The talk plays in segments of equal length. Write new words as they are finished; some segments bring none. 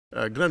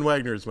Glenn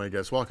Wagner is my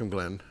guest. Welcome,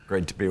 Glenn.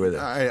 Great to be with you.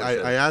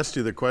 I asked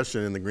you the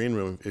question in the green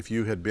room if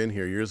you had been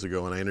here years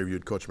ago, and I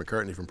interviewed Coach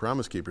McCartney from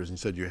Promise Keepers, and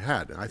you said you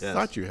had. I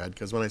thought you had,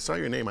 because when I saw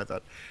your name, I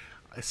thought,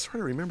 I sort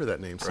of remember that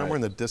name somewhere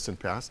in the distant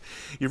past.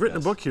 You've written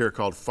a book here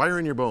called Fire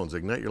in Your Bones,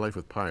 Ignite Your Life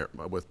with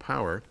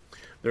Power.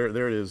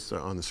 There it is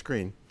on the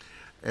screen.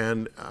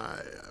 And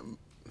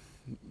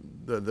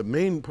the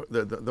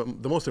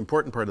most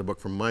important part of the book,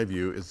 from my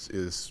view,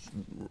 is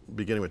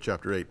beginning with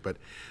chapter 8. But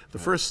the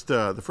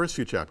first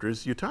few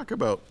chapters, you talk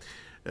about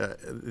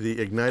the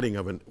igniting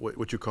of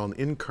what you call an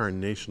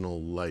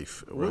incarnational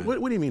life. Right.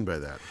 What do you mean by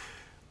that?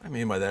 What I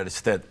mean by that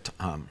is that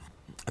I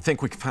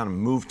think we kind of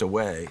moved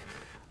away,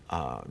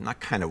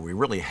 we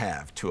really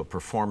have, to a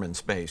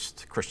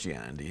performance-based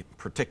Christianity,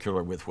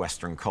 particularly with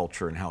Western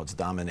culture and how it's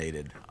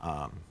dominated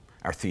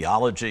our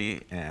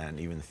theology and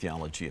even the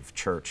theology of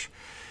church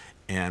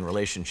and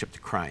relationship to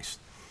Christ.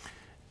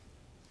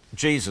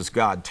 Jesus,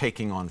 God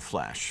taking on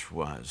flesh,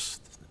 was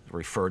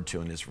referred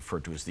to and is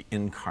referred to as the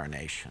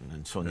incarnation.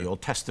 And so in the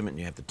Old Testament,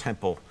 you have the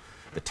temple,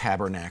 the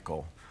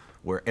tabernacle.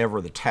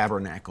 Wherever the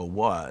tabernacle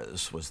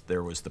was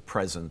there was the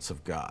presence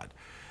of God.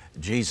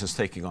 Jesus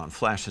taking on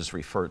flesh is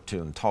referred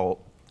to and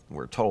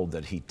we're told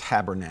that he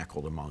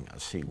tabernacled among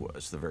us. He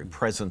was the very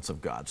presence of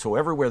God. So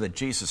everywhere that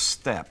Jesus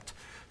stepped,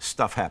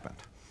 stuff happened.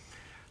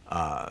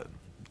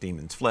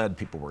 Demons fled,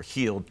 people were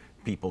healed,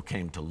 people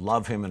came to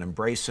love him and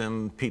embrace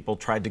him, people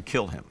tried to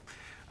kill him.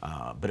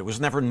 But it was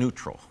never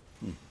neutral.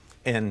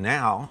 And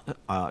now,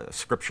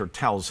 Scripture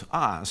tells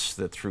us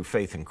that through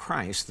faith in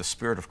Christ, the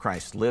Spirit of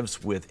Christ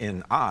lives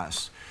within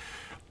us.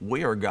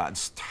 We are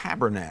God's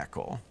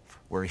tabernacle,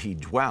 where he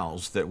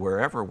dwells, that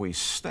wherever we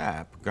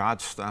step,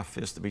 God's stuff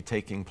is to be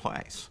taking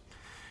place.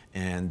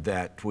 And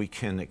that we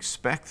can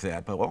expect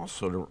that, but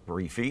also to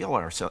reveal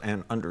ourselves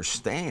and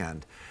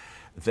understand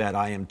that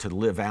I am to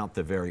live out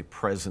the very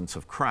presence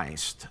of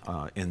Christ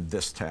in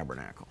this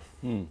tabernacle.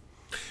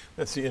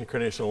 That's the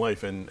incarnational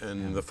life, and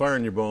the fire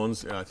in your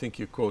bones. I think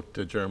you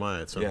quote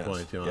Jeremiah at some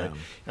point. You know,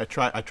 I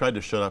tried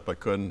to shut up, I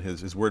couldn't.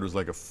 His word was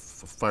like a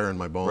fire in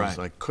my bones,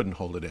 and I couldn't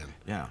hold it in.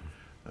 Yeah.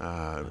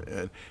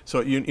 And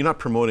so you're not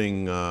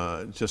promoting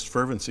just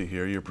fervency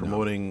here. You're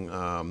promoting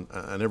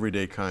an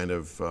everyday kind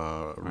of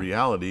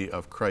reality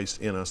of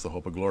Christ in us, the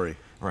hope of glory.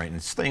 Right,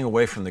 and staying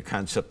away from the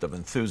concept of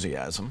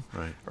enthusiasm,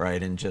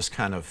 right, and just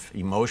kind of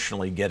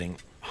emotionally getting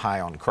high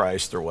on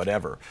Christ or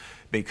whatever,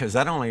 because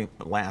that only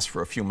lasts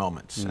for a few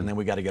moments, and then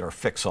we got to get our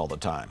fix all the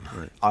time.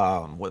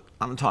 What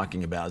I'm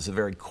talking about is the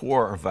very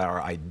core of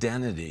our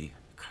identity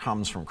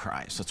comes from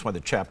Christ. That's why the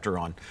chapter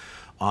on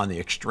the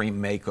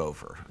extreme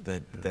makeover,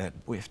 that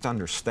we have to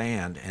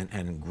understand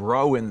and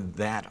grow in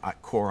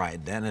that core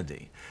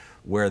identity,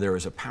 where there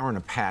is a power and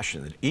a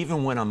passion that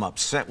even when I'm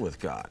upset with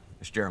God,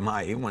 as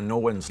Jeremiah, even when no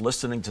one's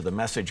listening to the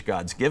message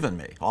God's given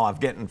me, all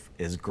I've gotten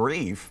is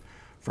grief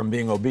from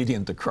being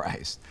obedient to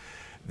Christ,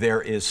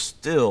 there is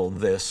still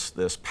this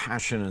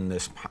passion and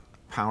this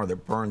power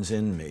that burns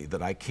in me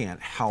that I can't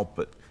help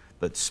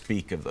but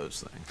speak of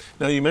those things.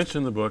 Now, you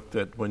mentioned in the book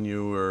that when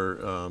you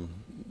were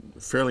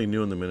fairly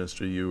new in the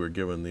ministry, you were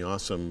given the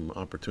awesome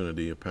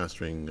opportunity of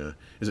pastoring,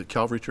 is it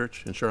Calvary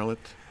Church in Charlotte?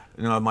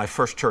 No, my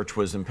first church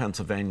was in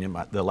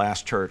Pennsylvania. The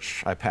last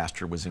church I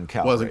pastored was in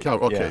Calvary. Was in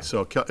Calvary, okay.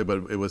 So,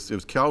 but it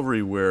was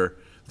Calvary where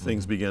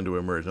things began to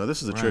emerge. Now,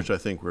 this is the church, I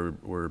think,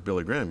 where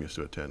Billy Graham used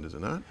to attend, is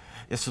it not?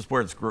 This is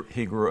where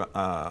he grew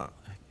up.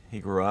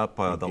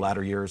 The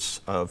latter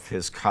years of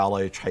his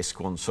college, high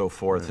school, and so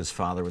forth. His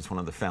father was one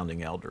of the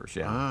founding elders.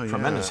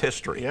 Tremendous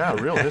history. Yeah,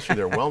 real history.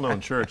 They're a well-known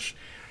church.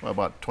 Well,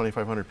 about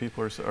 2,500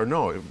 people or so, or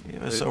no?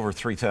 It's over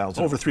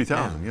 3,000. Over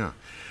 3,000,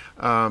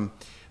 yeah.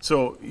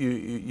 So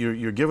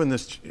you're given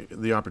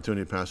the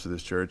opportunity to pastor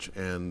this church,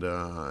 and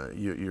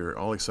you're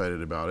all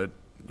excited about it.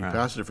 You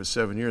pastored it for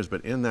 7 years,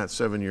 but in that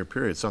 7-year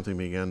period, something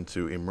began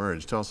to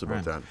emerge. Tell us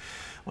about that.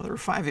 Well, there were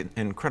 5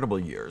 incredible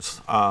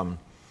years,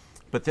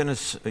 but then,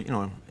 as you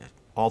know,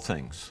 all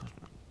things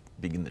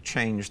begin to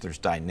change. There's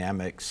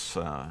dynamics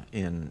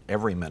in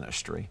every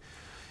ministry.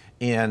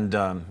 And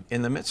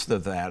in the midst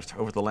of that,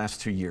 over the last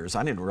 2 years,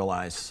 I didn't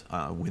realize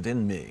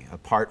within me,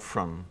 apart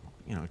from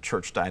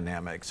church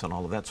dynamics and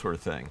all of that sort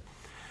of thing,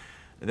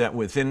 that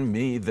within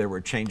me there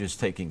were changes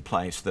taking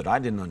place that I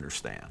didn't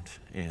understand.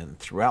 And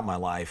throughout my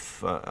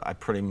life, I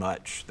pretty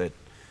much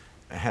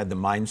had the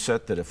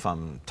mindset that if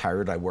I'm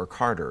tired, I work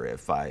harder.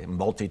 If I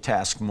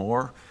multitask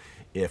more,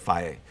 if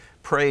I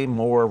pray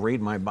more,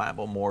 read my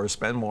Bible more,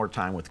 spend more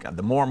time with God,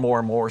 the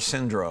more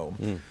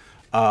syndrome.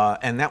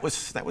 And that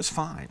was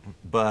fine,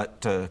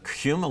 but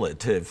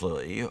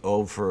cumulatively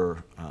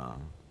over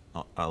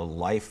a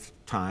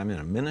lifetime and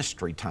a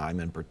ministry time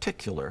in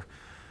particular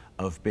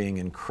of being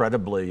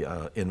incredibly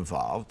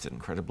involved,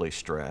 incredibly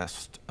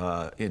stressed,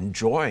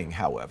 enjoying,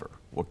 however,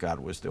 what God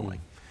was doing,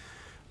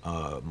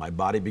 my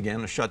body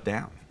began to shut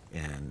down,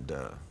 and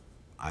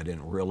I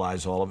didn't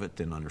realize all of it,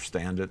 didn't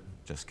understand it,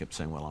 just kept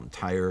saying, well, I'm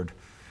tired,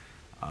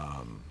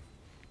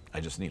 I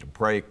just need a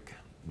break,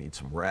 need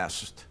some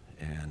rest.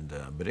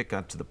 But it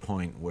got to the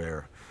point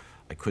where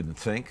I couldn't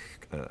think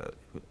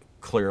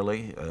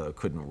clearly,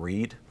 couldn't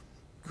read,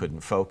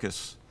 couldn't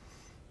focus.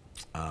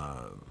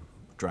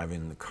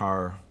 Driving the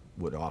car,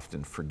 would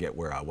often forget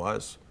where I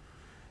was,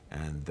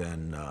 and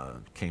then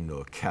came to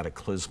a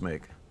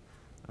cataclysmic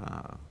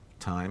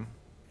time,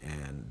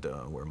 and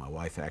where my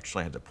wife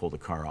actually had to pull the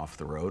car off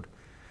the road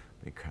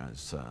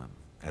because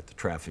at the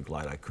traffic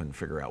light I couldn't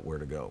figure out where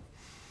to go.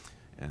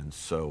 And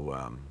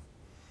so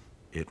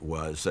it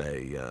was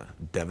a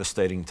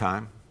devastating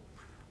time.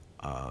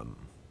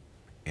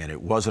 And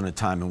it wasn't a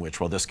time in which,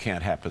 well, this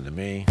can't happen to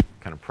me,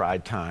 kind of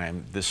pride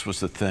time. This was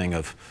the thing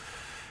of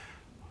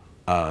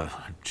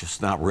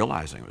just not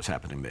realizing it was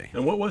happening to me.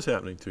 And what was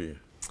happening to you?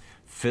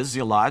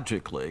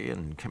 Physiologically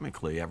and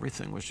chemically,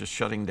 everything was just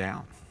shutting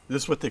down. Is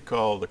this what they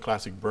call the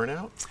classic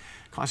burnout?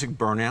 Classic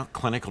burnout,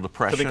 clinical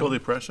depression. Clinical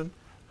depression?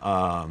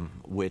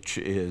 Which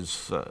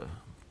is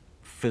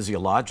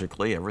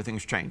physiologically,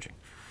 everything's changing.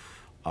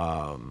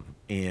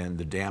 And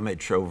the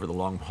damage over the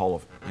long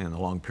haul in the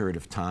long period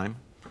of time,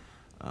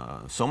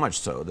 so much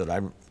so that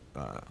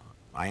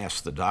I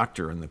asked the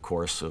doctor in the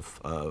course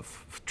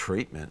of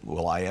treatment,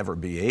 will I ever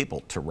be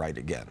able to write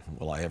again?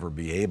 Will I ever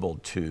be able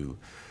to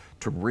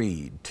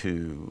read,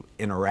 to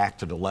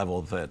interact at a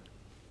level that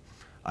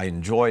I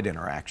enjoyed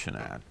interaction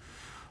at?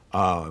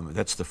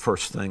 That's the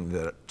first thing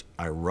that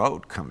I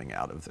wrote coming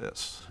out of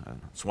this.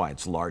 That's why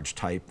it's large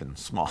type and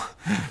small,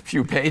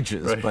 few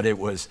pages. Right. But it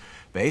was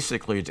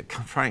basically to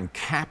try and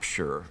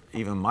capture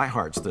even my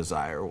heart's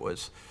desire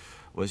was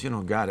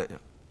God,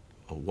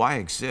 why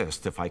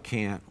exist if I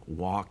can't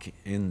walk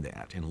in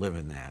that and live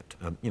in that?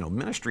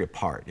 Ministry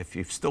apart, if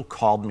you've still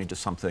called me to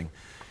something,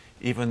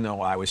 even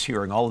though I was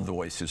hearing all of the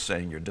voices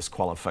saying you're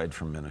disqualified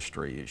from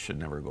ministry, you should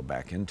never go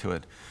back into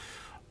it.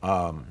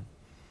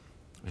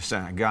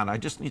 Saying, God, I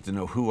just need to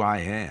know who I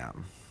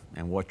am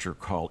and what your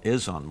call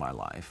is on my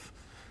life,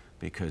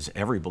 because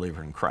every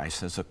believer in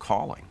Christ has a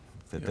calling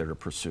that they're to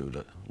pursue,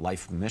 a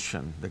life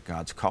mission that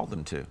God's called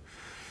them to.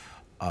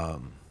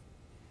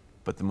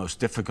 But the most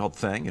difficult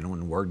thing,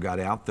 when word got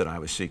out that I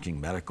was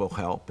seeking medical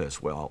help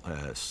as well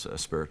as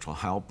spiritual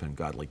help and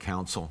godly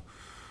counsel,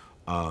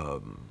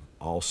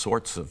 all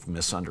sorts of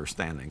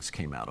misunderstandings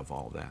came out of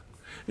all that.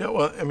 Yeah,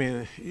 well, I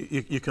mean,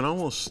 you can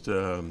almost,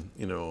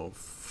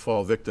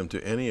 fall victim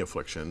to any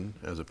affliction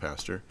as a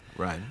pastor,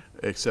 right?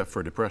 Except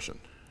for depression.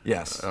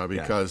 Yes.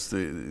 Because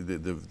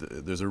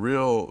there's a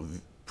real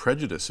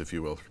prejudice, if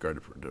you will, with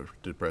regard to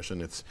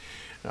depression.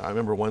 I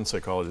remember one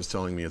psychologist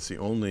telling me it's the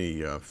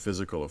only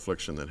physical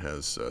affliction that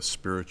has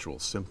spiritual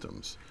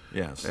symptoms.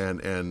 Yes.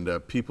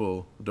 And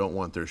people don't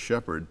want their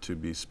shepherd to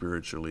be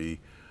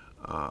spiritually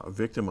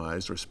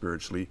victimized or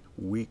spiritually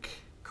weak.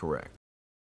 Correct.